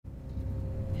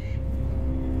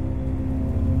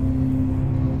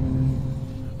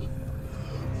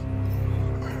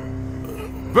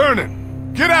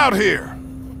Vernon, get out here!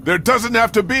 There doesn't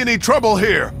have to be any trouble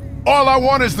here. All I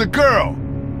want is the girl.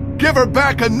 Give her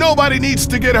back and nobody needs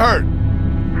to get hurt.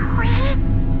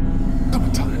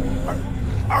 Clementine,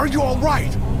 are you all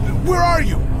right? Where are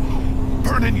you?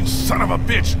 Vernon, you son of a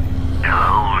bitch!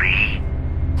 Holy.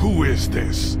 Who is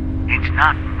this? It's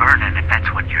not Vernon if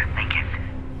that's what you're thinking.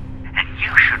 And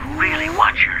you should really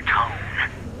watch your tone.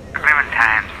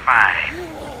 Clementine's fine.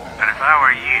 But if I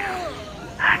were you,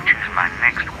 I'd choose my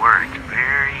next words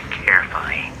very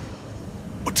carefully.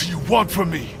 What do you want from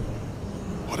me?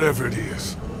 Whatever it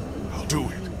is, I'll do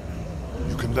it.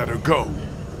 You can let her go.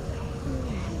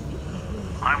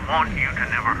 I want you to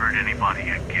never hurt anybody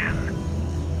again.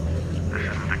 This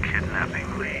isn't a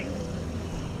kidnapping, Lee.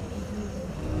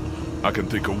 I can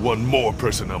think of one more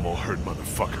person I'm gonna hurt,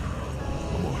 motherfucker.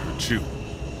 I'm gonna hurt you.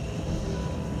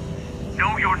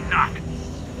 No, you're not.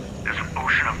 There's an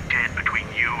ocean of dead between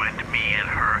you and me and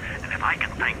her, and if I can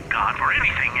thank God for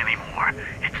anything anymore,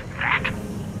 it's that.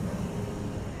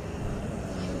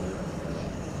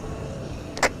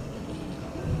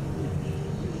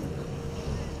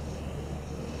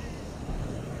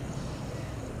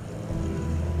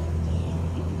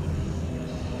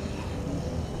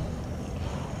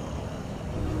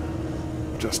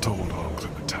 Just hold on,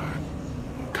 Clementine.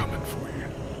 I'm coming for you.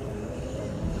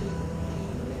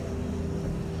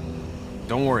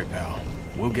 Don't worry, pal.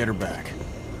 We'll get her back.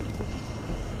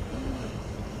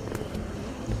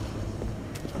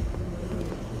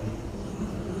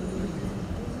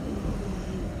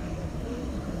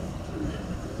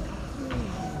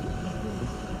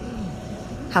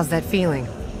 How's that feeling?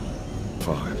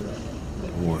 Fine.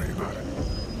 Don't worry about it.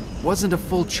 Wasn't a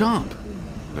full chomp.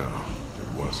 No, it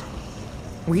wasn't.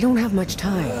 We don't have much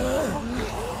time.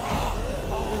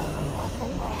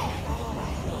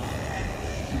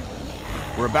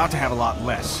 We're about to have a lot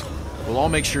less. We'll all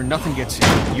make sure nothing gets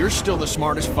in. You're still the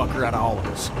smartest fucker out of all of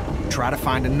us. Try to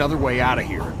find another way out of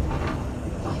here.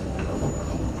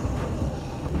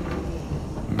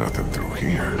 Nothing through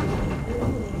here.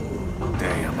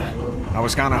 Damn. I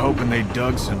was kinda hoping they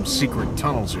dug some secret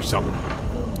tunnels or something.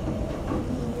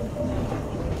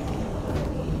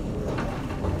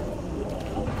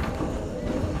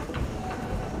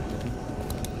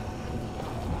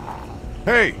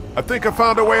 Hey, I think I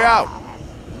found a way out.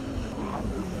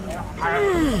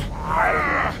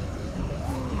 I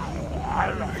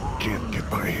can't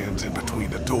get my hands in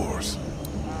between the doors.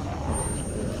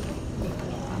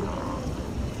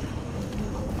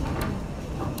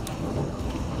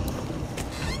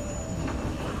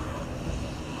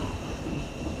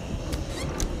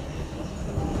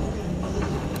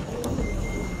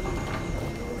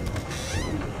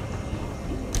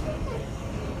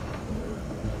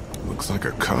 Looks like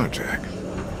a car jack. I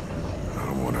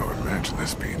don't want to imagine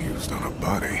this being used on a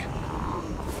body.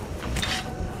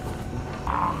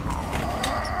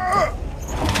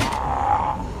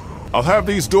 I'll have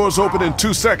these doors open in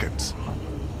 2 seconds.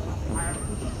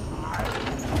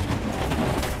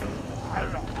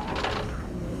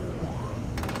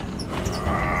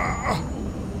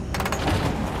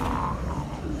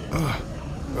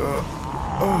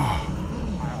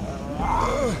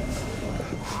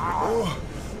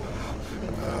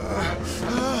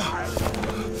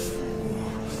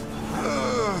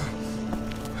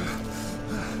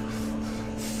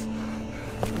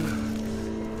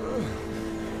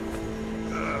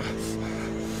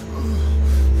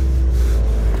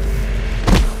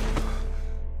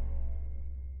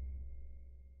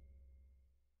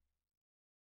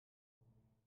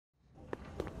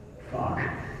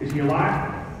 Is he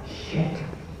alive? Shit.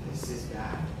 This is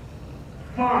bad.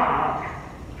 Fuck!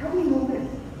 How are we moving?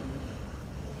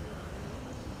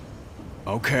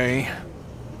 Okay.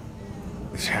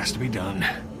 This has to be done.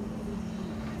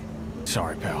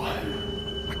 Sorry, pal.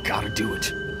 I gotta do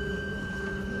it.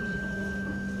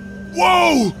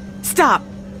 Whoa! Stop!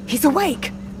 He's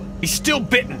awake! He's still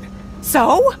bitten.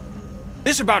 So?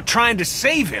 This is about trying to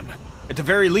save him. At the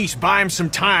very least, buy him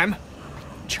some time.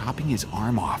 Chopping his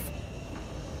arm off.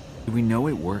 Do we know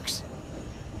it works?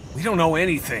 We don't know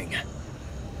anything.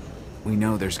 We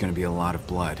know there's gonna be a lot of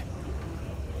blood.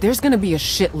 There's gonna be a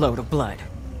shitload of blood.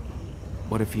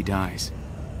 What if he dies?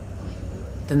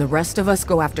 Then the rest of us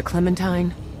go after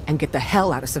Clementine and get the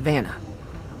hell out of Savannah.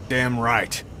 Damn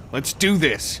right. Let's do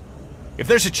this. If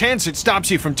there's a chance it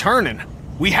stops you from turning,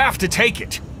 we have to take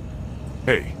it.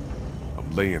 Hey,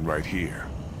 I'm laying right here.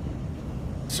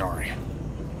 Sorry.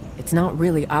 It's not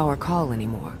really our call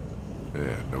anymore.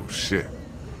 Yeah, no shit.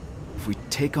 If we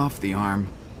take off the arm,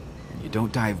 and you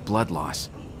don't die of blood loss,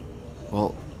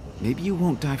 well, maybe you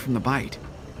won't die from the bite.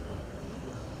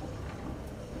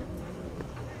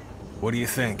 What do you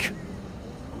think?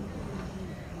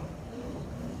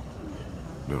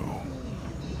 No.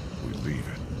 We leave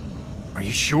it. Are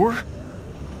you sure?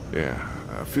 Yeah,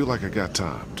 I feel like I got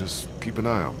time. Just keep an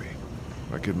eye on me.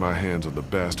 If I get my hands on the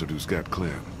bastard who's got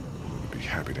Clem, I'd be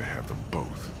happy to have them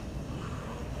both.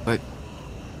 But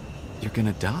you're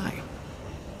gonna die.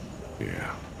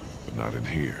 Yeah, but not in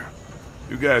here.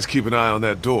 You guys keep an eye on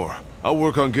that door. I'll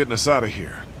work on getting us out of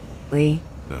here. Lee?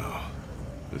 No.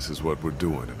 This is what we're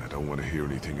doing, and I don't want to hear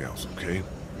anything else, okay?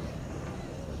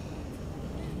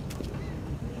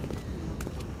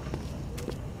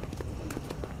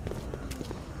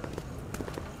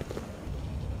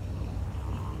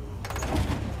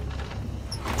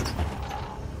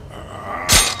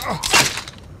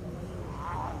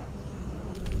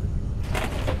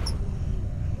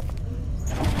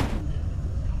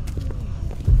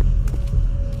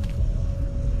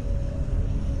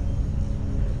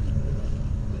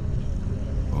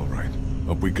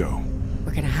 Up we go.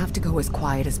 We're gonna have to go as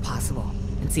quiet as possible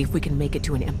and see if we can make it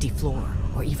to an empty floor,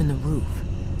 or even the roof.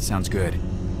 Sounds good.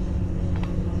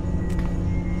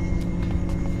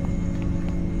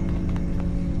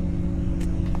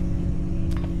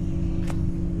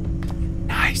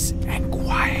 Nice and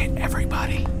quiet,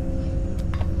 everybody.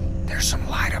 There's some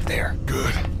light up there.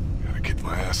 Good. Gotta get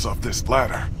my ass off this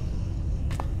ladder.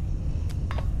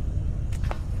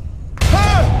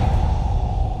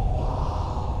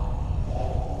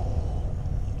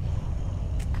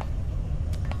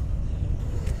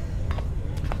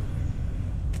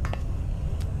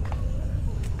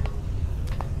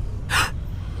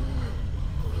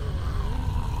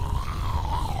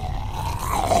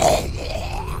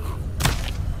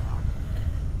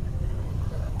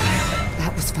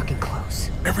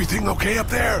 Everything okay up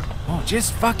there? Oh,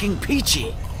 just fucking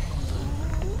peachy.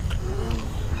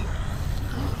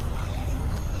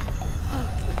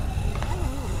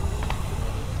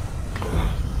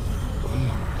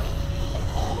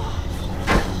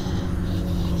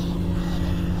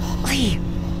 Lee!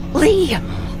 Lee!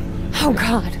 Oh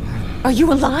God! Are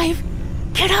you alive?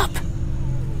 Get up!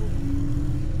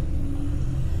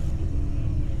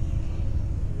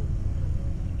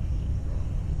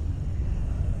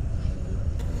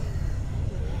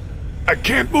 I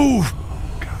can't move!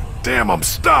 God damn, I'm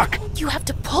stuck! You have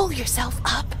to pull yourself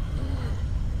up.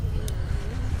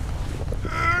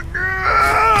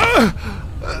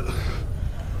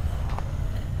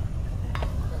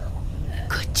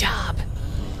 Good job.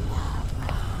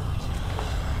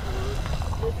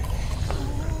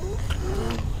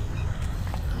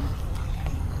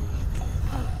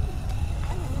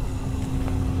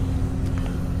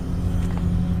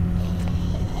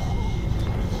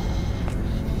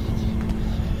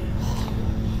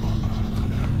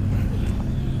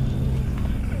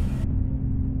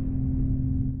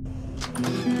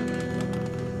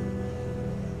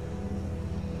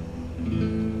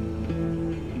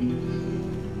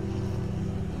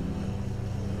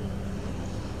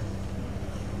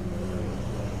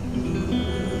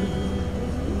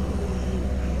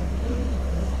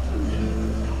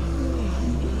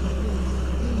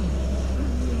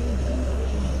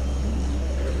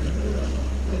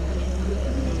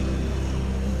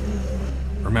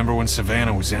 Remember when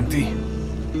Savannah was empty?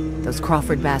 Those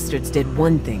Crawford bastards did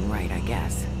one thing right, I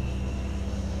guess.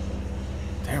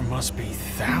 There must be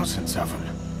thousands of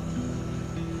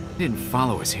them. They didn't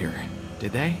follow us here,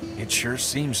 did they? It sure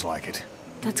seems like it.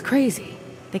 That's crazy.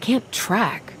 They can't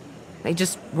track. They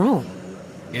just roam.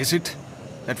 Is it?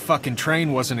 That fucking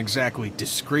train wasn't exactly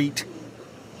discreet.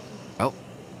 Well,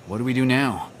 what do we do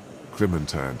now?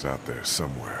 Clementine's out there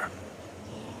somewhere.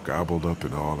 Gobbled up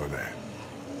in all of that.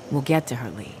 We'll get to her,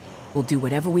 Lee. We'll do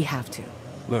whatever we have to.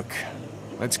 Look,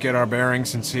 let's get our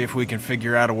bearings and see if we can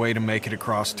figure out a way to make it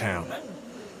across town.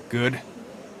 Good?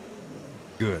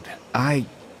 Good. I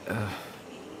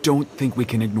don't think we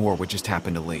can ignore what just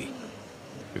happened to Lee.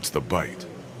 It's the bite.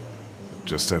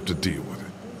 Just have to deal with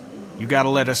it. You gotta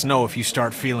let us know if you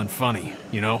start feeling funny,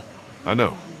 you know? I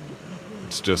know.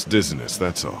 It's just dizziness,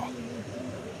 that's all.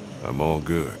 I'm all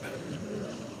good.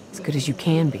 As good as you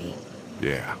can be.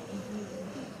 Yeah.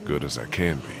 Good as I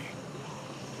can be.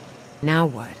 Now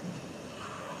what?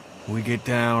 We get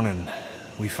down and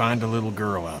we find a little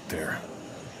girl out there.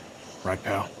 Right,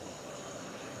 pal?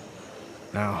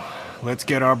 Now, let's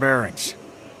get our bearings.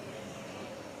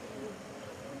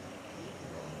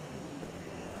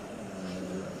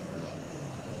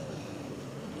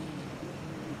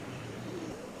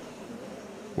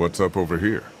 What's up over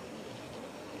here?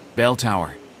 Bell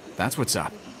tower. That's what's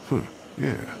up. Huh,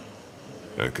 yeah.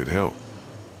 That could help.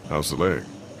 How's the leg?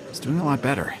 It's doing a lot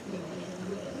better.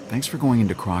 Thanks for going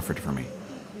into Crawford for me.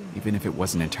 even if it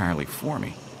wasn't entirely for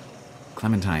me.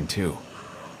 Clementine, too.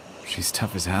 She's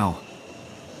tough as hell.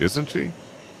 Isn't she?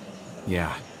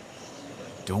 Yeah.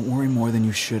 Don't worry more than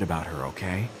you should about her,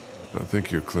 okay? I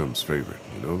think you're Clem's favorite,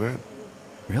 you know that?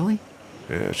 Really?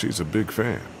 Yeah, she's a big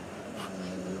fan.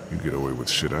 You get away with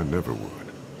shit I never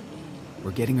would.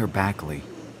 We're getting her back, Lee.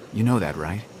 You know that,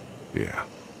 right? Yeah.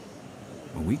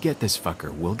 When we get this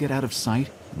fucker, we'll get out of sight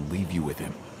and leave you with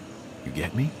him. You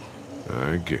get me?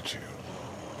 I get you.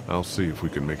 I'll see if we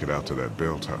can make it out to that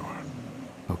bell tower.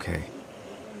 Okay.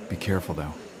 Be careful,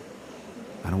 though.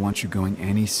 I don't want you going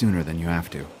any sooner than you have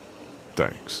to.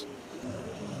 Thanks.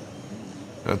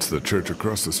 That's the church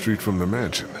across the street from the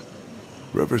mansion.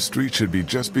 River Street should be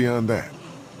just beyond that.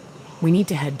 We need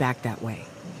to head back that way.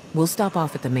 We'll stop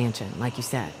off at the mansion, like you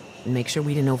said, and make sure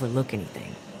we didn't overlook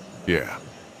anything. Yeah.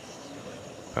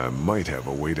 I might have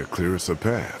a way to clear us a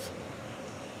path.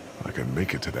 If I can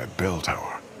make it to that bell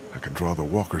tower, I can draw the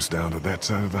walkers down to that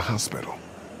side of the hospital.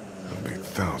 There'll be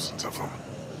thousands of them.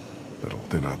 That'll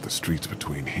thin out the streets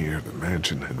between here, the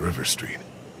mansion, and River Street.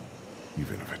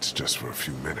 Even if it's just for a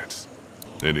few minutes.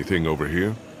 Anything over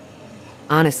here?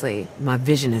 Honestly, my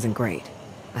vision isn't great.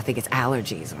 I think it's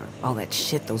allergies or all that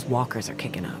shit those walkers are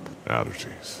kicking up.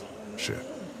 Allergies. Shit.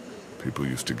 People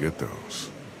used to get those.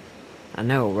 I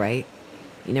know, right?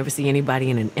 You never see anybody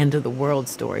in an end-of-the-world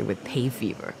story with hay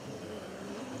fever.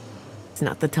 It's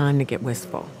not the time to get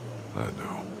wistful. I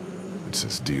know. It's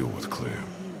this deal with Clem.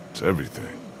 It's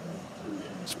everything.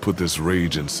 It's put this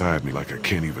rage inside me like I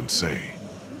can't even say.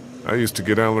 I used to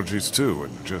get allergies too,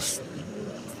 and just...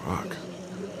 fuck.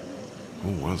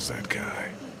 Who was that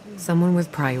guy? Someone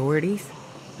with priorities?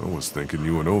 I was thinking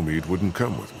you and Omid wouldn't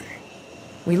come with me.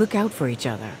 We look out for each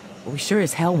other, but we sure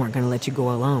as hell weren't gonna let you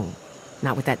go alone.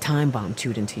 Not with that time bomb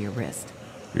chewed into your wrist.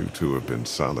 You two have been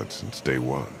solid since day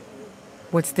one.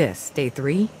 What's this, day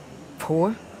 3?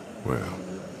 4? Well,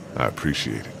 I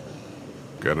appreciate it.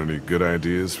 Got any good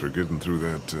ideas for getting through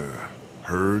that,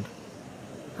 herd?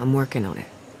 I'm working on it.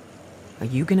 Are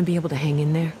you gonna be able to hang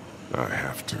in there? I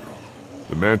have to.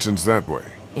 The mansion's that way.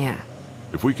 Yeah.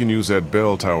 If we can use that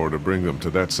bell tower to bring them to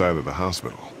that side of the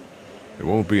hospital, it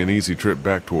won't be an easy trip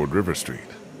back toward River Street,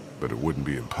 but it wouldn't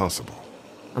be impossible.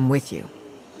 I'm with you.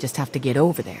 Just have to get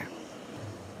over there.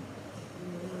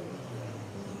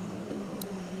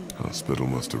 Hospital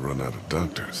must have run out of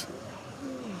doctors.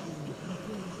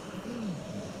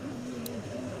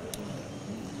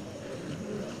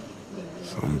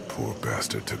 Some poor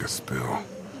bastard took a spill.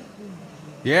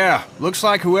 Yeah, looks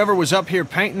like whoever was up here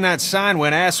painting that sign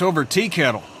went ass over tea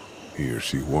kettle. He or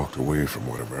she walked away from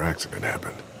whatever accident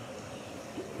happened.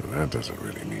 Well, that doesn't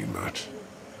really mean much.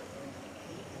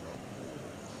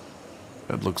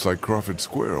 That looks like Crawford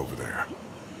Square over there.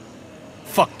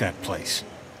 Fuck that place.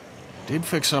 Did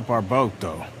fix up our boat,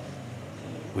 though.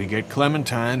 We get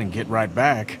Clementine and get right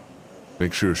back.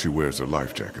 Make sure she wears her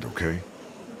life jacket, okay?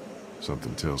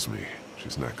 Something tells me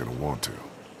she's not gonna want to.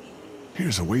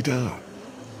 Here's a way down.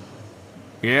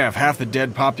 Yeah, if half the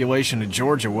dead population of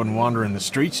Georgia wasn't wandering the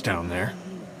streets down there.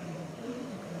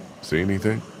 See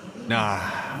anything? Nah,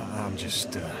 I'm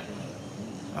just,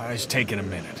 I was taking a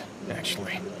minute,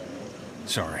 actually.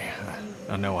 Sorry,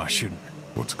 I know I shouldn't.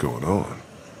 What's going on?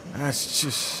 That's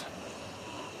just...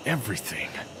 everything.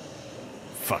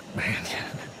 Fuck, man.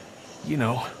 You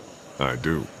know. I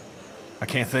do. I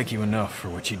can't thank you enough for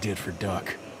what you did for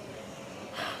Duck.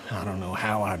 I don't know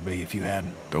how I'd be if you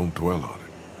hadn't. Don't dwell on it.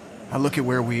 I look at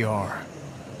where we are,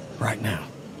 right now.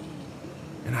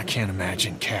 And I can't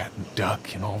imagine Cat and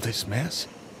Duck in all this mess.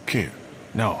 Can't.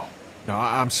 No,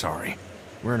 I'm sorry.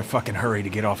 We're in a fucking hurry to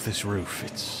get off this roof.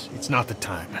 It's not the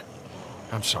time.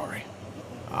 I'm sorry.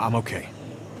 I'm okay.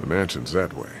 The mansion's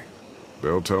that way.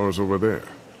 Bell tower's over there.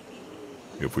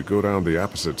 If we go down the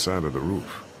opposite side of the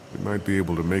roof, we might be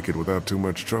able to make it without too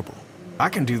much trouble. I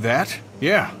can do that,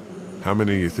 yeah. How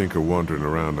many you think are wandering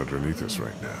around underneath us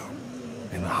right now?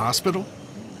 In the hospital?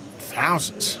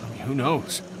 Thousands. I mean, who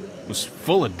knows? It was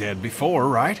full of dead before,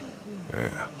 right?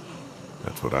 Yeah,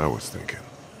 that's what I was thinking.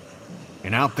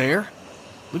 And out there?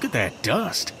 Look at that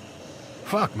dust.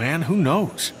 Fuck, man, who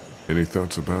knows? Any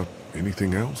thoughts about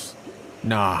anything else?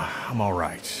 Nah, I'm all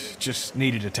right. Just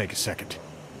needed to take a second.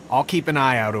 I'll keep an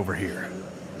eye out over here.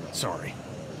 Sorry.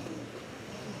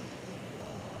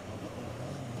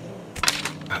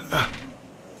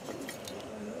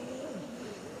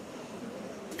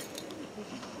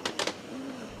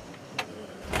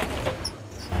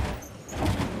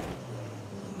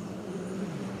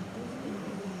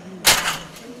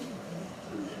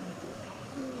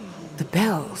 The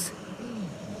bells.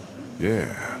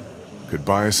 Yeah, could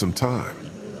buy us some time.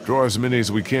 Draw as many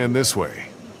as we can this way.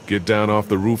 Get down off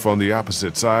the roof on the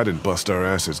opposite side and bust our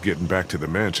asses getting back to the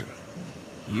mansion.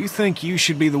 You think you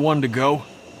should be the one to go?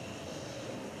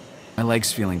 My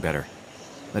leg's feeling better.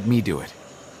 Let me do it.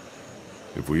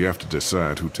 If we have to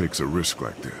decide who takes a risk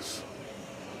like this,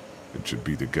 it should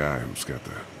be the guy who's got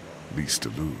the least to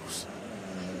lose.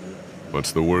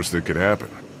 What's the worst that could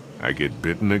happen? I get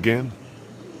bitten again?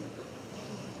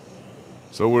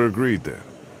 So we're agreed then.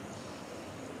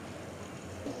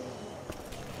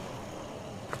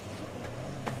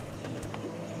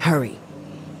 Hurry.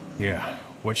 Yeah,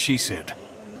 what she said.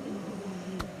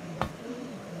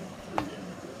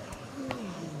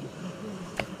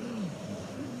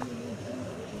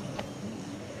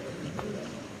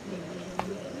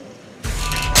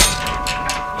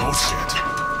 Oh shit.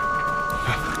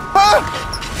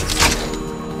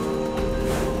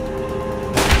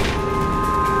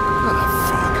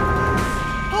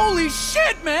 Holy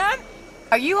shit, man!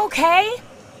 Are you okay?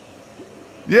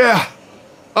 Yeah,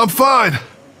 I'm fine.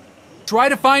 Try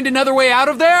to find another way out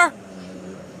of there?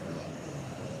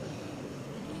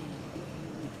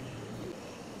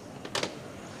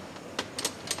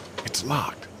 It's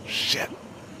locked. Shit.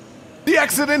 The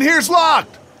exit in here's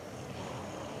locked!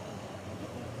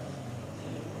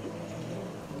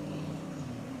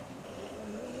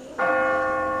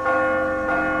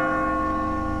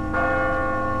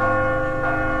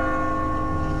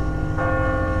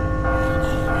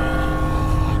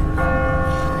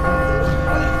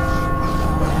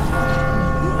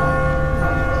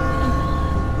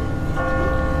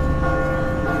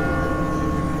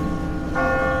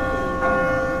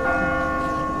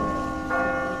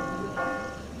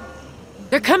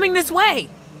 They're coming this way!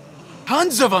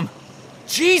 Tons of them!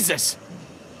 Jesus!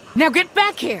 Now get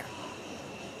back here!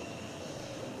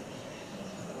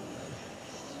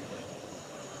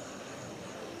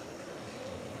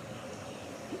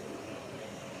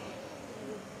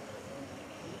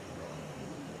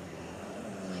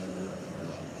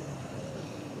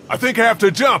 I think I have to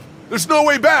jump. There's no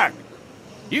way back.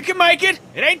 You can make it!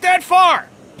 It ain't that far!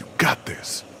 You got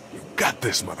this. You got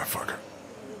this, motherfucker.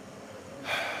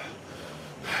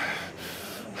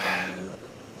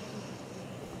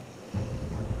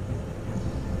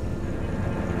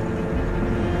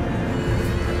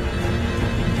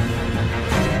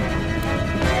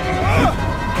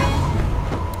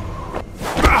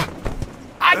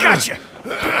 I got you!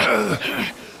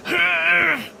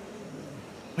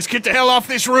 Let's get the hell off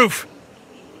this roof!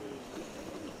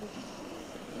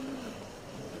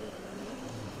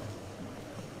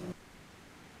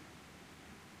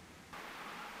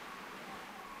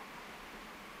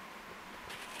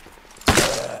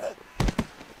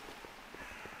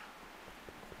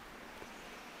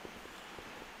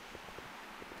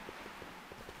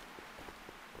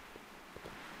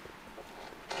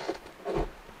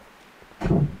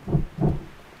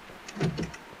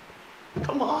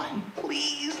 Come on,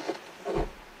 please.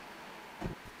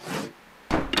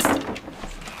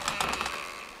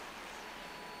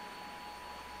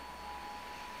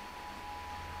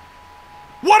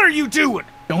 What are you doing?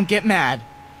 Don't get mad.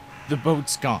 The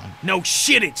boat's gone. No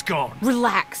shit, it's gone.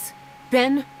 Relax.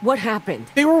 Ben, what happened?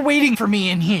 They were waiting for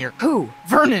me in here. Who?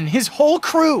 Vernon, his whole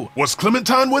crew. Was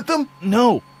Clementine with them?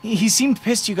 No, he seemed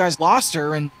pissed you guys lost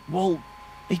her and, well,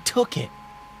 they took it.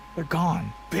 They're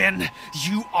gone. Ben,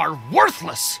 you are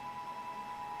worthless!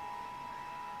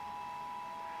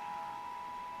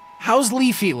 How's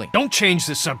Lee feeling? Don't change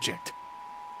the subject.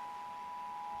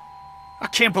 I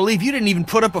can't believe you didn't even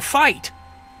put up a fight.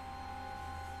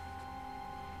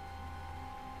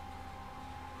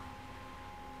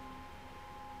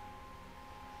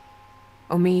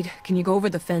 Omid, can you go over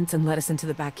the fence and let us into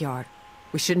the backyard?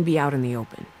 We shouldn't be out in the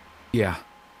open. Yeah.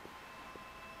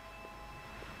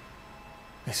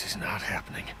 This is not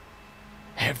happening.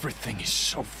 Everything is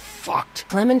so fucked.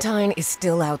 Clementine is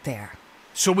still out there.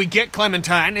 So we get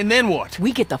Clementine, and then what?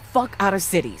 We get the fuck out of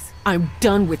cities. I'm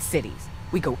done with cities.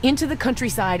 We go into the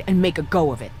countryside and make a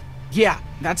go of it. Yeah,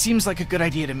 that seems like a good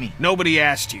idea to me. Nobody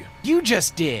asked you. You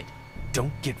just did.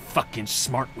 Don't get fucking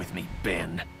smart with me,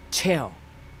 Ben. Chill.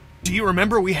 Do you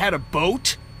remember we had a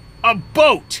boat? A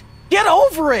boat! Get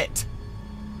over it!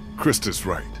 Krista's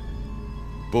right.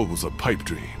 Boat was a pipe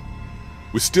dream.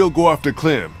 We still go after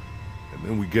Clem, and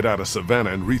then we get out of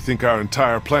Savannah and rethink our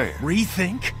entire plan.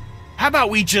 Rethink? How about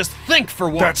we just think for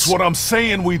once? That's what I'm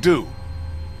saying we do.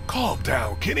 Calm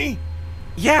down, Kenny.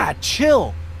 Yeah,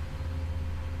 chill.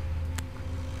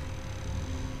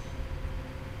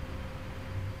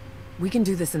 We can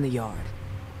do this in the yard.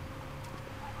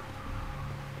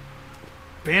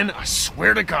 Ben, I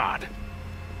swear to God.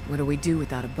 What do we do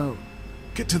without a boat?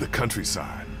 Get to the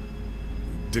countryside.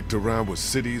 dicked around with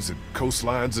cities and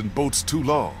coastlines and boats too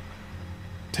long.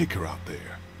 Take her out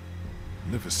there.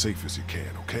 Live as safe as you can,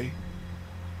 okay?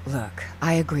 Look,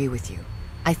 I agree with you.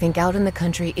 I think out in the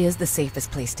country is the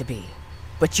safest place to be.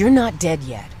 But you're not dead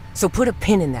yet, so put a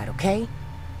pin in that, okay?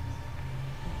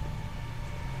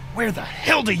 Where the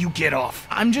hell do you get off?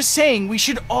 I'm just saying we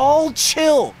should all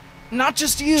chill. Not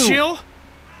just you. Chill?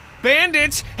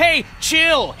 Bandits? Hey,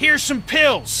 chill! Here's some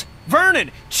pills!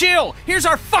 Vernon, chill! Here's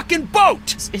our fucking boat!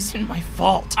 This isn't my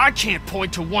fault. I can't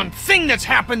point to one thing that's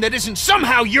happened that isn't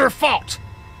somehow your fault!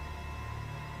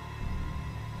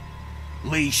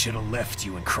 Lee should have left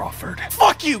you in Crawford.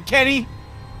 Fuck you, Kenny!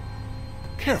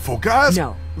 Careful, guys!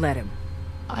 No, let him.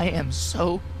 I am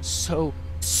so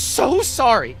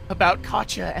sorry about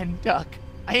Katja and Duck.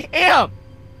 I am!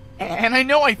 And I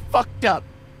know I fucked up.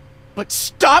 But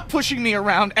stop pushing me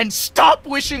around and stop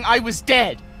wishing I was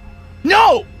dead!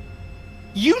 No!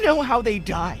 You know how they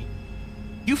die.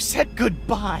 You've said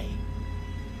goodbye.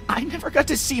 I never got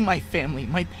to see my family,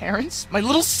 my parents, my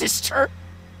little sister.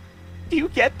 Do you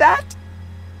get that?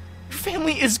 Your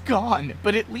family is gone,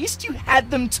 but at least you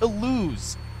had them to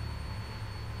lose.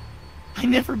 I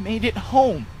never made it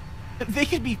home. They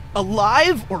could be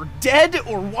alive, or dead,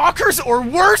 or walkers, or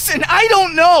worse, and I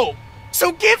don't know!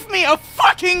 So give me a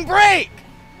fucking break!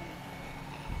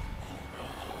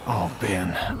 Oh,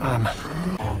 Ben,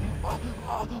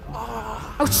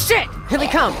 Oh shit! Here they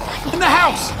come! in the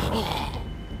house!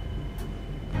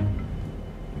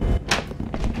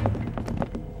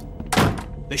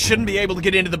 They shouldn't be able to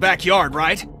get into the backyard,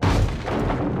 right?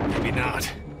 Maybe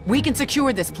not. We can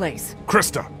secure this place.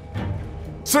 Krista,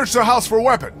 search the house for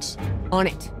weapons. On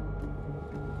it.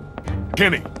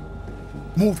 Kenny,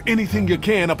 move anything you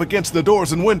can up against the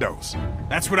doors and windows.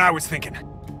 That's what I was thinking.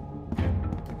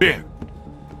 Ben,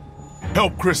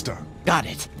 help Krista. Got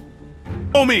it.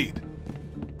 Omid,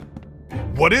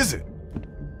 what is it?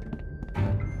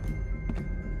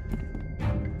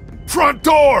 Front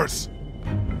doors!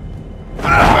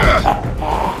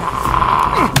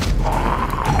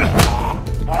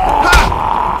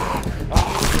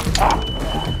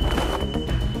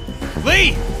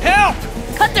 Lee, help!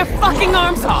 Cut their fucking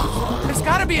arms off! There's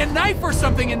gotta be a knife or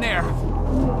something in there.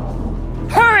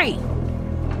 Hurry!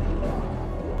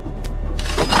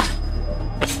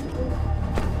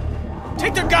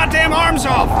 Take their goddamn arms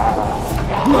off!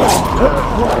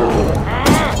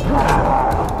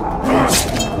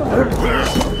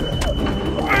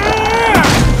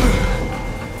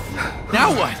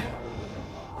 Now what?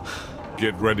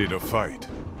 Get ready to fight.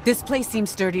 This place seems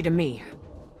sturdy to me.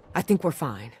 I think we're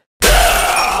fine.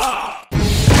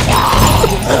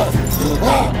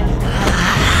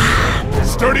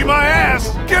 Sturdy my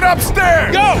ass! Get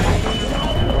upstairs! Go!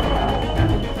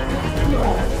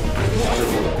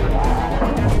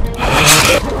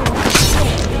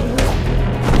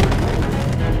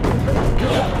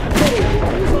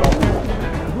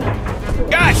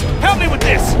 Guys, help me with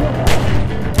this!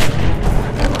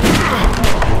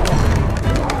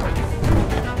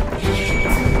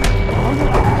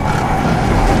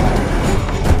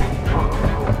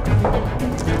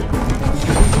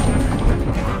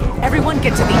 Everyone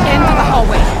get to the end of the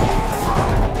hallway.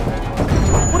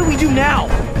 What do we do now?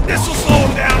 This'll slow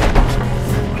him down!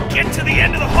 We get to the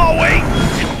end of the hallway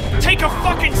and take a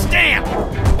fucking stand!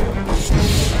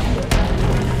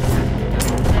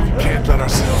 Can't let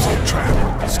ourselves get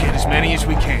trapped. Let's get as many as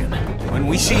we can. When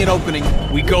we see an opening,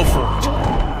 we go for it.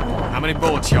 How many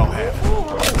bullets y'all have?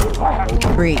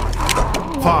 3.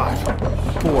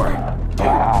 5, 4, 2.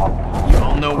 You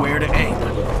all know where to aim.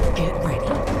 Get ready.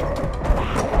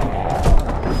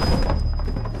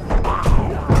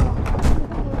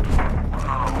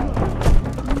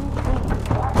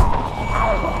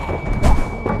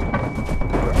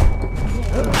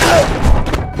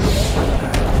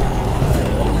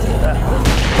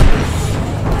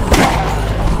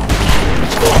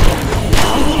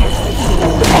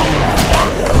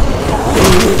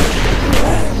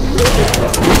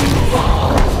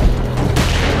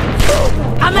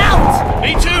 I'm out!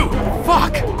 Me too!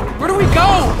 Fuck! Where do we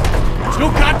go? There's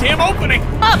no goddamn opening!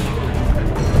 Up!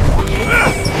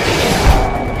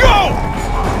 Go!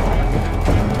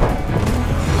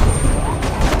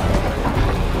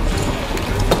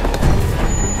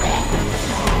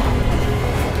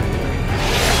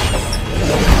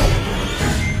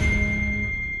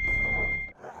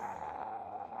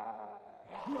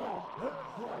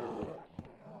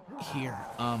 Here,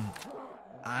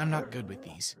 I'm not good with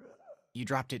these. You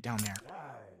dropped it down there.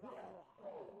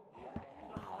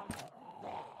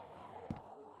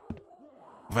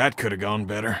 That could have gone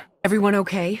better. Everyone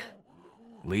okay?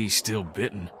 Lee's still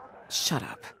bitten. Shut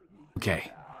up. Okay,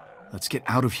 Let's get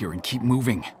out of here and keep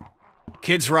moving.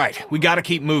 Kid's right. We gotta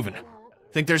keep moving.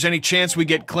 Think there's any chance we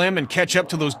get Clem and catch up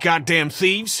to those goddamn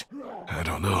thieves? I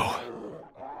don't know.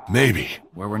 Maybe.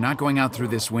 Where we're not going out through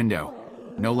this window.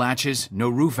 No latches, no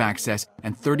roof access,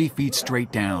 and 30 feet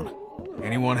straight down.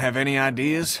 Anyone have any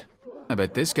ideas? I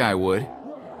bet this guy would.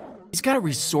 He's got a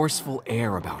resourceful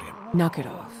air about him. Knock it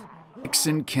off.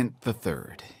 Nixon Kent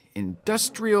III.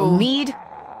 Industrial... Mead?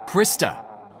 Krista.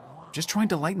 Just trying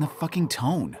to lighten the fucking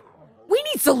tone. We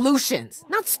need solutions,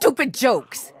 not stupid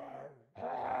jokes.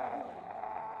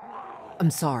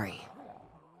 I'm sorry.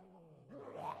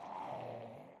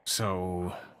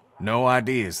 So, no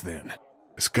ideas then?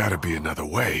 There's gotta be another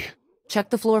way. Check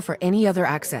the floor for any other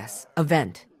access, a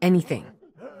vent, anything.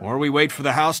 Or we wait for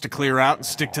the house to clear out and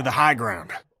stick to the high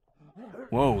ground.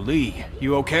 Whoa, Lee,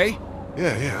 you okay?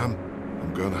 Yeah,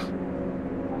 I'm gonna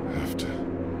have to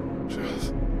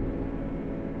just...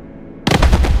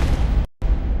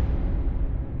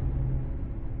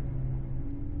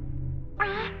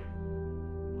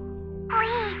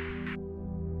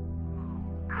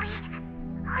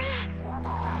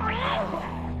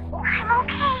 I'm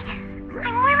okay.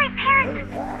 I'm where my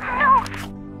parents...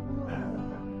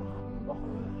 No.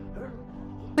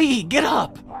 Lee, get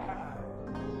up!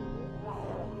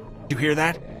 You hear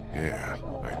that? Yeah,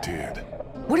 I did.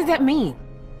 What did that mean?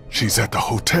 She's at the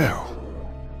hotel,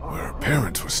 where her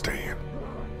parents were staying.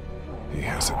 He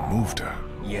hasn't moved her.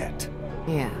 Yet.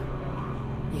 Yeah.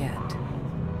 Yet.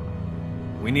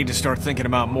 We need to start thinking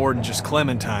about more than just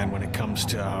Clementine when it comes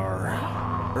to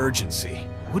our urgency.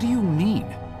 What do you mean?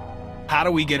 How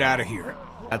do we get out of here?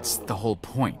 That's the whole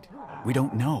point. We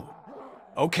don't know.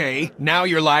 Okay, now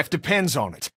your life depends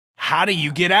on it. How do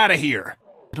you get out of here?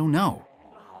 I don't know.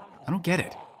 I don't get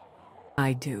it.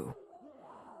 I do.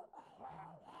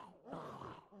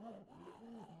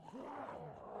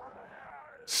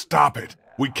 Stop it!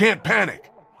 We can't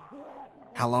panic!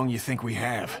 How long you think we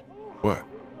have? What?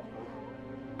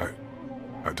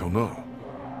 I don't know.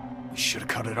 We should have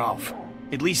cut it off.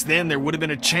 At least then there would have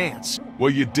been a chance. Well,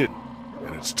 you didn't,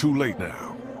 and it's too late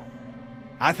now.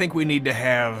 I think we need to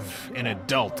have an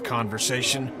adult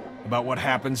conversation about what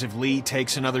happens if Lee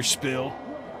takes another spill.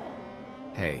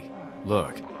 Hey,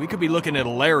 look. We could be looking at a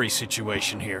Larry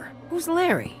situation here. Who's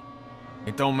Larry?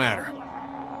 It don't matter.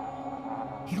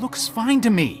 He looks fine to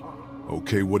me.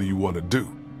 Okay, what do you want to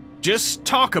do? Just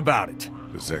talk about it.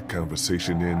 Does that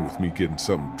conversation end with me getting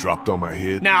something dropped on my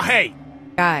head? Now, hey!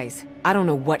 Guys, I don't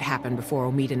know what happened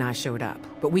before Omid and I showed up,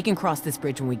 but we can cross this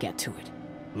bridge when we get to it.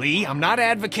 Lee, I'm not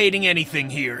advocating anything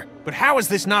here, but how is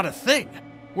this not a thing?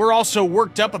 We're all so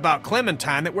worked up about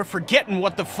Clementine that we're forgetting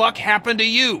what the fuck happened to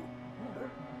you.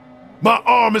 My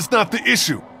arm is not the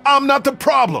issue. I'm not the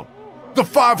problem. The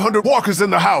 500 walkers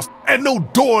in the house and no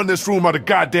door in this room are the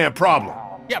goddamn problem.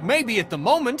 Yeah, maybe at the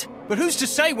moment, but who's to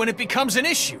say when it becomes an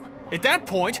issue? At that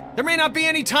point, there may not be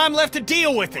any time left to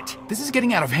deal with it. This is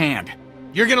getting out of hand.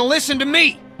 You're gonna listen to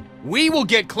me. We will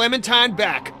get Clementine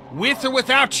back, with or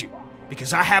without you,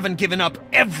 because I haven't given up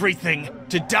everything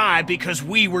to die because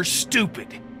we were stupid.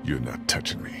 You're not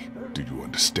touching me. Do you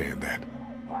understand that?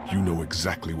 You know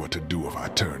exactly what to do if I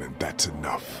turn, and that's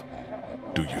enough.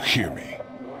 Do you hear me?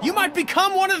 You might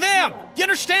become one of them! You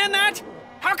understand that?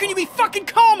 How can you be fucking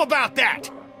calm about that?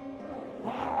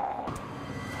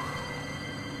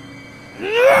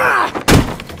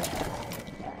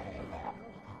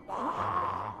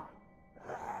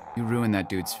 You ruined that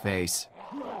dude's face.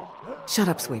 Shut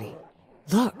up, sweetie.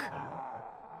 Look.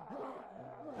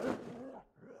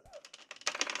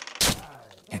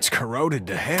 It's corroded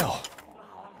to hell.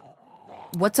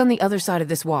 What's on the other side of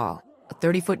this wall? A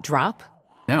 30-foot drop?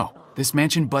 No, this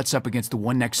mansion butts up against the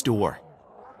one next door.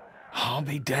 I'll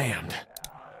be damned.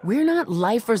 We're not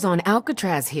lifers on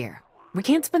Alcatraz here. We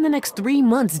can't spend the next 3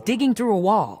 months digging through a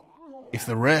wall. If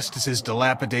the rest is as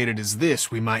dilapidated as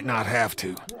this, we might not have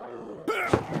to.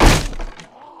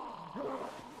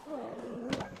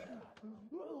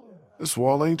 This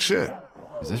wall ain't shit.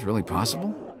 Is this really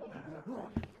possible?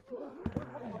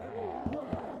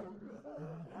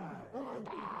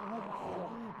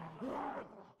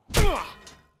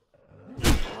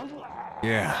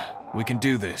 Yeah, we can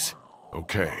do this.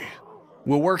 Okay.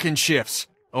 We'll work in shifts.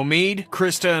 Omid,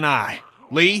 Krista, and I.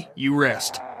 Lee, you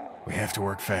rest. We have to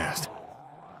work fast.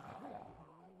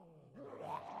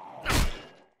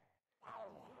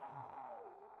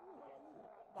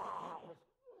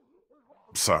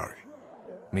 Sorry.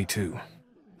 Me too.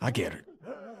 I get it.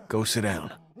 Go sit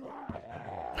down.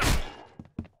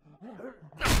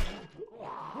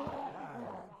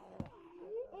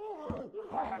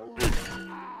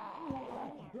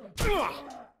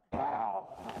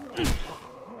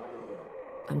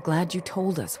 I'm glad you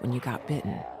told us when you got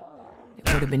bitten.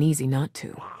 It would have been easy not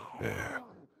to. Yeah.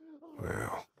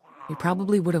 Well, We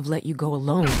probably would have let you go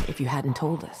alone if you hadn't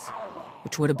told us,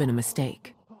 which would have been a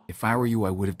mistake. If I were you,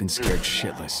 I would have been scared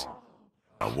shitless.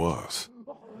 I was.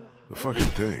 The fucking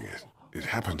thing, it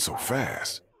happened so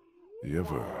fast. You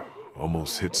ever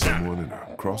almost hit someone in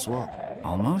a crosswalk?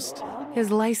 Almost?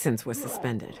 His license was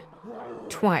suspended.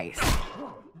 Twice.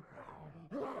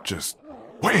 Just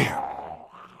wham!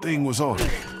 Thing was on me.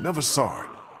 Never saw it.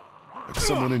 Like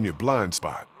someone in your blind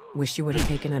spot. Wish you would have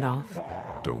taken it off.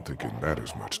 Don't think it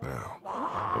matters much now.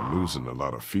 I'm losing a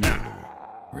lot of feeling in it.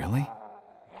 Really?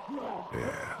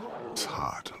 Yeah, it's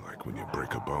hot, like when you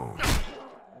break a bone.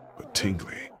 But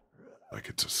tingly, like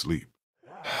it's asleep.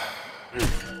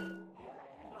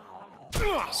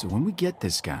 So when we get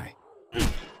this guy,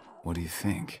 what do you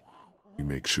think? We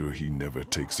make sure he never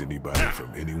takes anybody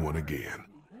from anyone again.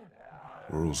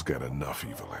 World's got enough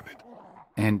evil in it.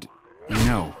 And,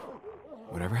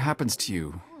 whatever happens to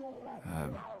you,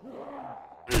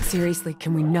 Seriously,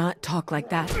 can we not talk like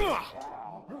that?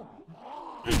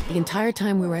 The entire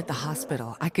time we were at the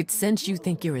hospital, I could sense you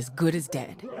think you're as good as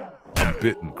dead. I'm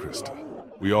bitten, Krista.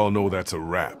 We all know that's a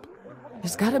wrap.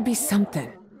 There's gotta be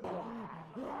something.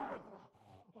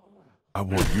 I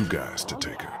want you guys to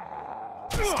take her.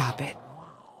 Stop it.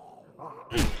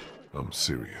 I'm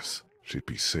serious. She'd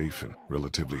be safe and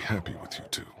relatively happy with you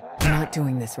two. I'm not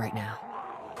doing this right now.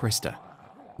 Krista,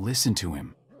 listen to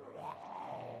him.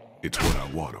 It's what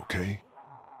I want, okay?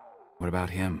 What about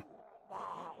him?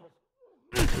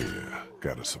 Yeah,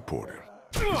 gotta support him.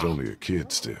 He's only a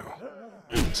kid still.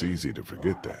 It's easy to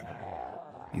forget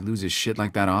that. He loses shit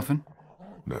like that often?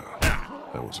 No,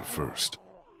 that was a first.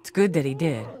 It's good that he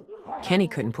did. Kenny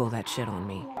couldn't pull that shit on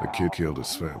me. The kid killed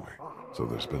his family, so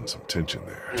there's been some tension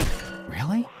there.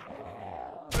 Really?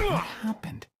 What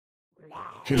happened?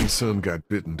 Kenny's son got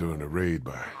bitten during a raid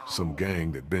by some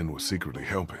gang that Ben was secretly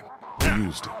helping. They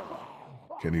used him.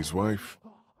 Kenny's wife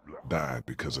died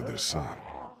because of their son.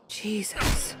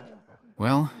 Jesus.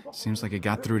 Well, seems like it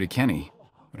got through to Kenny.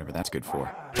 Whatever that's good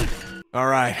for. All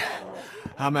right,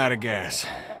 I'm out of gas.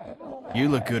 You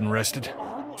look good and rested.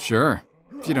 Sure,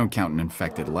 if you don't count an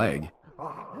infected leg.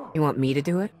 You want me to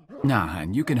do it? Nah,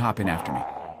 and you can hop in after me.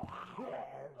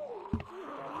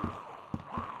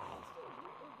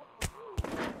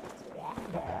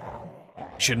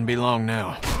 Shouldn't be long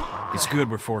now. It's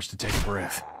good we're forced to take a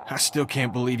breath. I still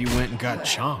can't believe you went and got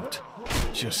chomped.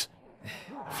 Just...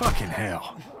 fucking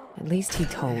hell. At least he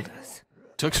told us.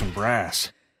 Took some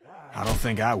brass. I don't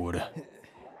think I would've.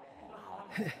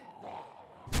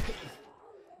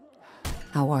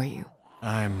 How are you?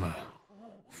 I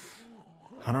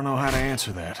don't know how to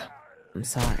answer that. I'm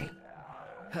sorry.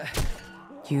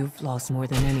 You've lost more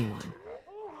than anyone.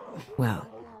 Well,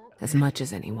 as much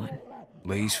as anyone.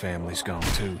 Lee's family's gone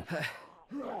too.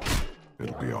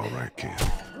 It'll be all right, kid.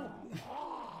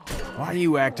 Why are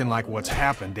you acting like what's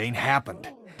happened ain't happened?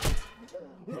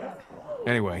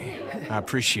 Anyway, I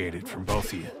appreciate it from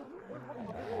both of you.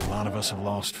 A lot of us have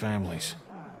lost families.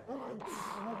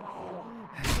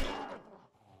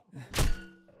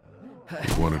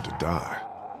 He wanted to die.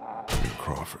 In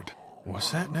Crawford.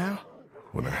 What's that now?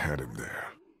 When I had him there,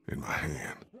 in my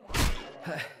hand.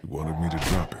 He wanted me to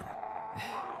drop him.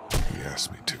 He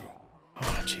asked me to.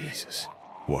 Oh, Jesus.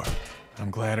 What? I'm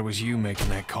glad it was you making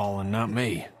that call and not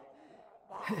me.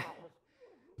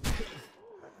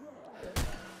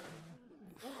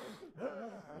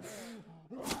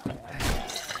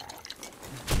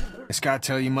 Did Scott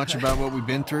tell you much about what we've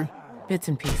been through? Bits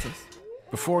and pieces.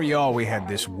 Before y'all, we had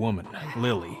this woman,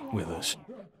 Lily, with us.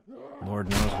 Lord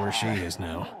knows where she is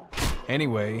now.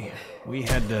 Anyway, we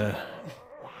had to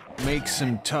make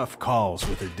some tough calls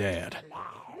with her dad.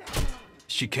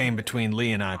 She came between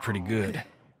Lee and I pretty good.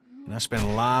 And I spent a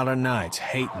lot of nights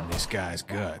hating this guy's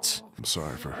guts. I'm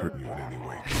sorry for hurting you in any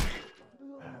way, Kenny.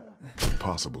 It's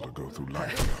impossible to go through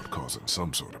life without causing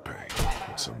some sort of pain.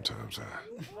 But sometimes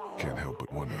I can't help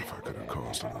but wonder if I could have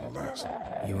caused a little less.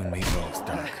 You and me both,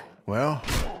 Doc. Well,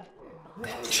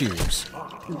 cheers.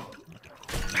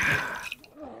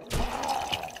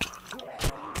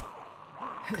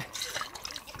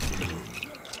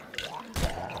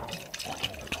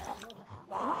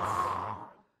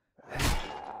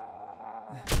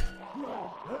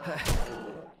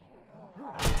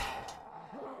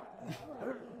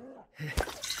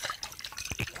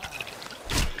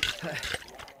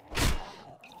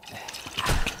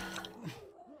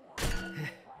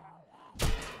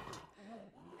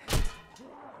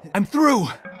 I'm through!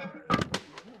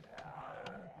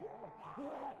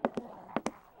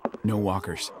 No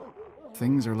walkers.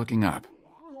 Things are looking up.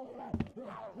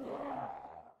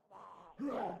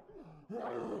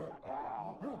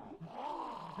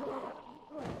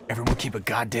 Everyone keep a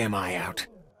goddamn eye out.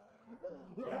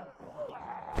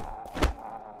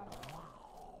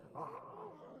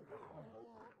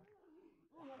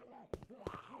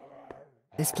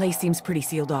 This place seems pretty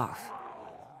sealed off.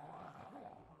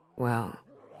 Well...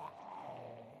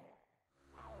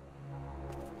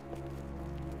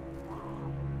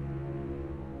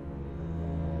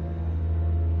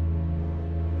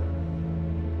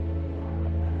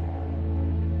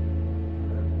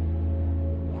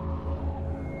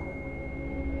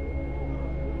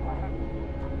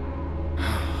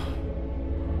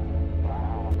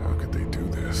 How could they do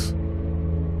this?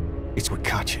 It's what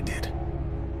Katya did.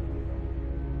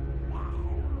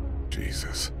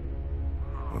 Jesus.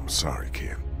 I'm sorry,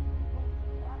 kid.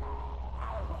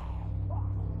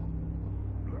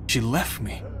 She left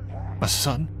me. A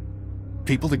son.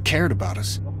 People that cared about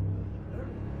us.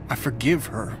 I forgive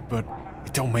her, but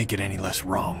it don't make it any less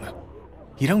wrong.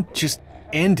 You don't just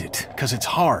end it, 'cause it's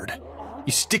hard.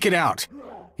 You stick it out,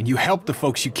 and you help the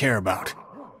folks you care about.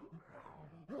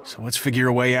 So let's figure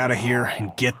a way out of here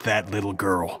and get that little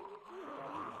girl.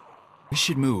 We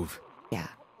should move. yeah.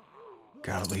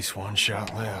 Got at least one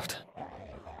shot left.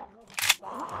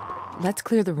 Let's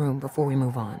clear the room before we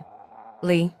move on.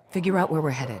 Lee, figure out where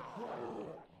we're headed.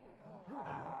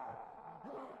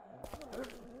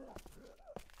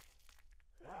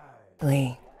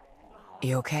 Lee,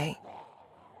 you okay?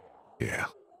 Yeah.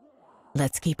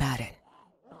 Let's keep at it.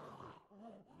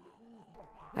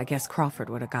 I guess Crawford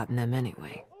would have gotten them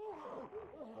anyway.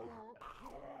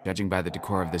 Judging by the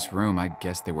decor of this room, I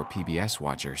guess they were PBS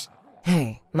watchers.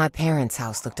 Hey, my parents'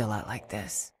 house looked a lot like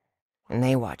this. And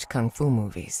they watch kung fu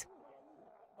movies.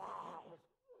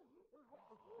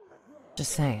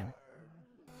 Just saying.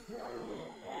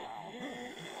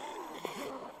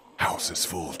 House is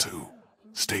full, too.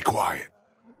 Stay quiet.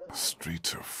 The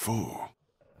streets are full.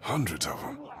 Hundreds of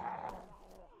them.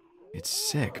 It's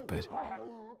sick, but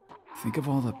think of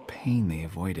all the pain they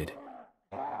avoided.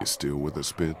 You still with us,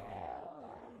 Spit?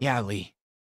 Yeah, Lee.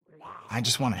 I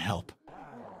just want to help.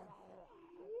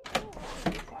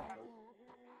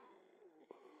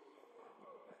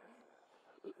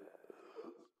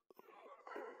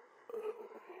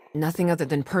 Nothing other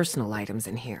than personal items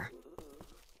in here.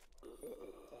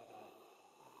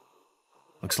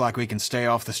 Looks like we can stay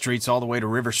off the streets all the way to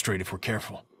River Street if we're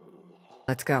careful.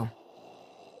 Let's go.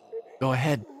 Go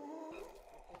ahead.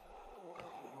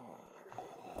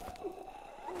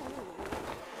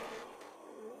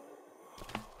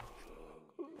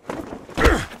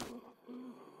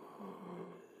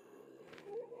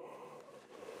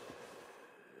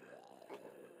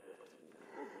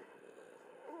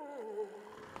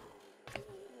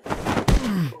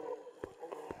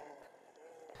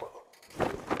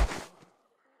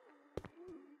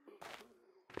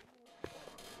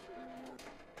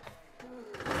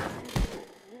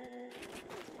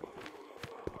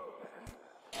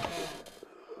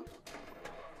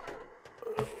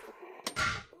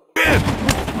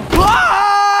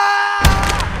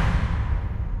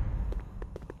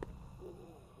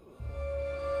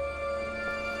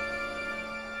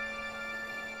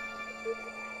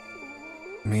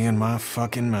 Me and my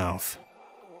fucking mouth.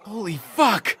 Holy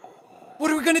fuck! What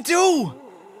are we gonna do?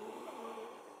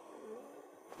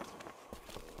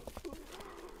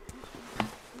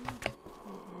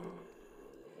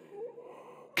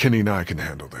 Kenny and I can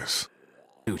handle this.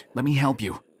 Dude, let me help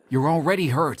you. You're already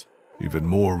hurt. Even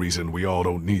more reason we all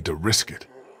don't need to risk it.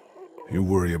 You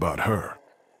worry about her.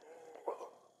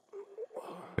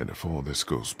 And if all this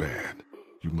goes bad,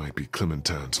 you might be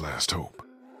Clementine's last hope.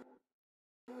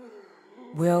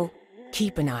 We'll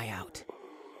keep an eye out.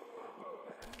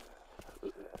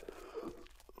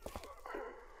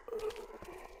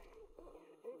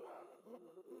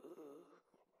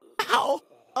 Ow!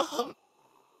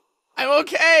 I'm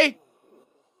okay!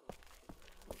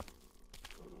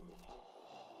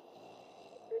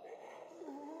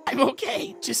 I'm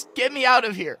okay. Just get me out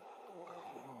of here.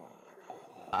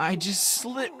 I just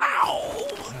slipped. Ow!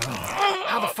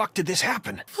 How the fuck did this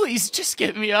happen? Please, just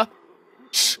get me up.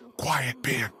 Shh! Quiet,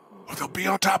 Ben, or they'll be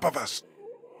on top of us.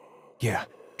 Yeah,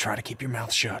 try to keep your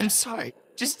mouth shut. I'm sorry.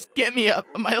 Just get me up.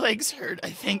 My legs hurt,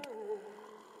 I think.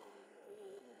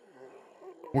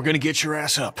 We're gonna get your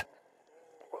ass up.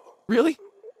 Really?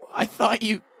 I thought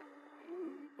you...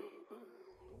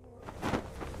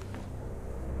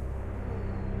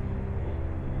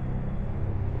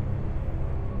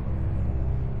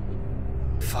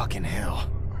 Fucking hell.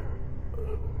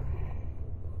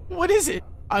 What is it?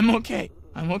 I'm okay.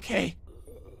 I'm okay.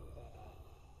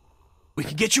 We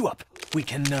can get you up. We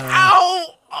can,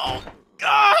 Ow! Oh,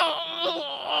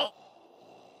 God!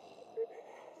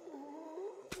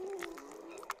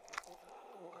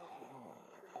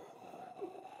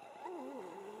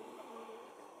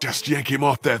 Just yank him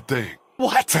off that thing.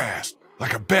 What? Fast,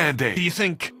 like a band-aid. Do you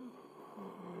think...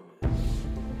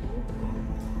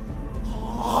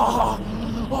 Fuck!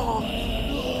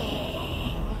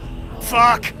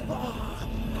 Fuck!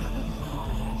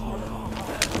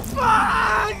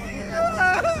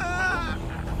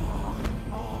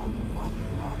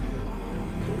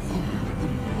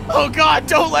 Oh God,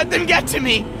 don't let them get to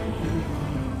me!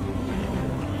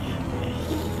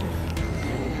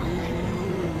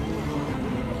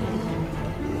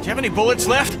 Do you have any bullets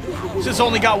left? This has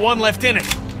only got one left in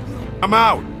it. I'm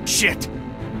out. Shit.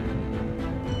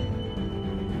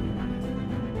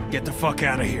 Get the fuck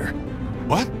out of here.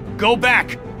 What? Go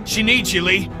back. She needs you,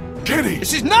 Lee. Kenny!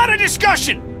 This is not a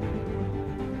discussion!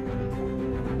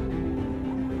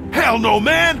 Hell no,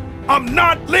 man! I'm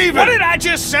not leaving! What did I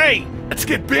just say? Let's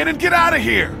get Ben and get out of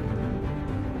here!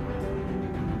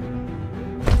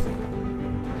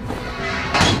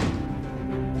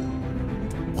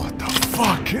 What the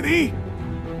fuck, Kenny?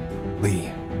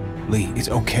 Lee, it's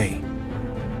okay.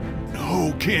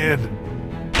 No, kid.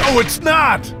 No, it's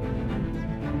not!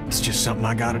 It's just something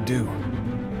I gotta do.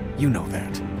 You know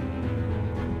that.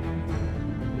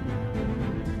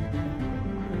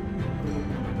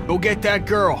 Go get that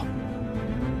girl.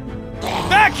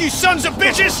 Back, you sons of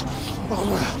bitches!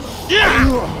 Yeah!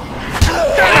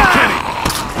 Kenny!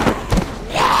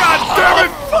 God damn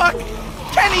it! Fuck!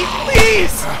 Kenny,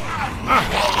 please!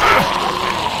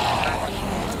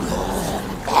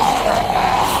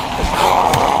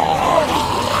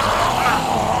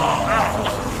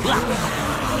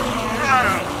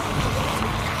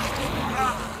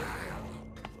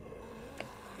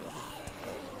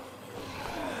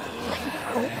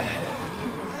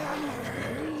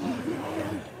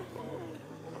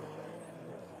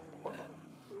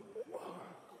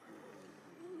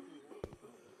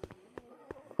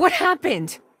 What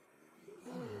happened?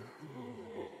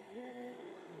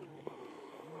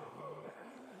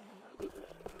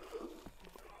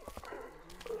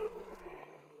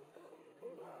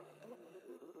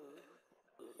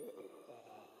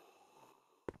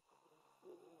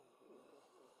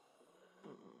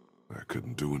 I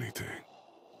couldn't do anything.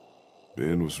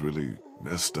 Ben was really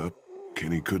messed up.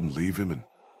 Kenny couldn't leave him, and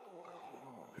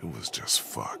it was just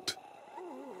fucked.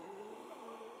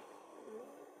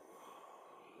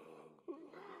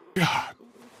 God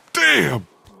damn!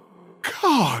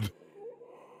 God!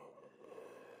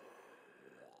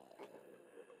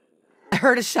 I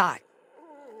heard a shot.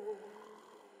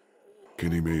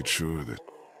 Kenny made sure that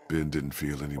Ben didn't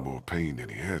feel any more pain than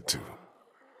he had to.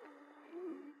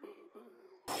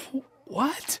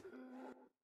 What?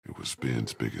 It was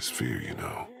Ben's biggest fear, you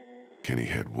know. Kenny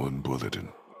had one bullet, and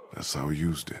that's how he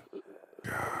used it.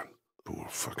 God, poor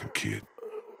fucking kid.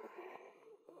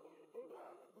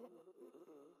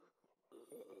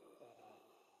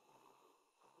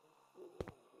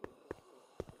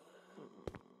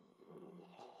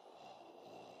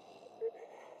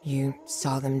 You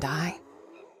saw them die?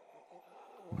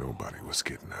 Nobody was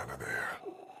getting out of there.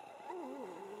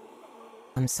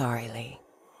 I'm sorry, Lee.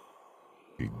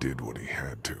 He did what he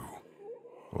had to,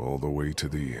 all the way to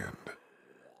the end.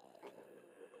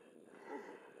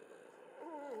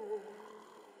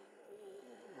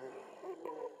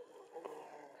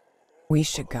 We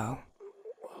should go.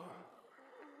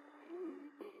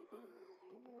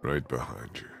 Right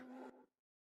behind you.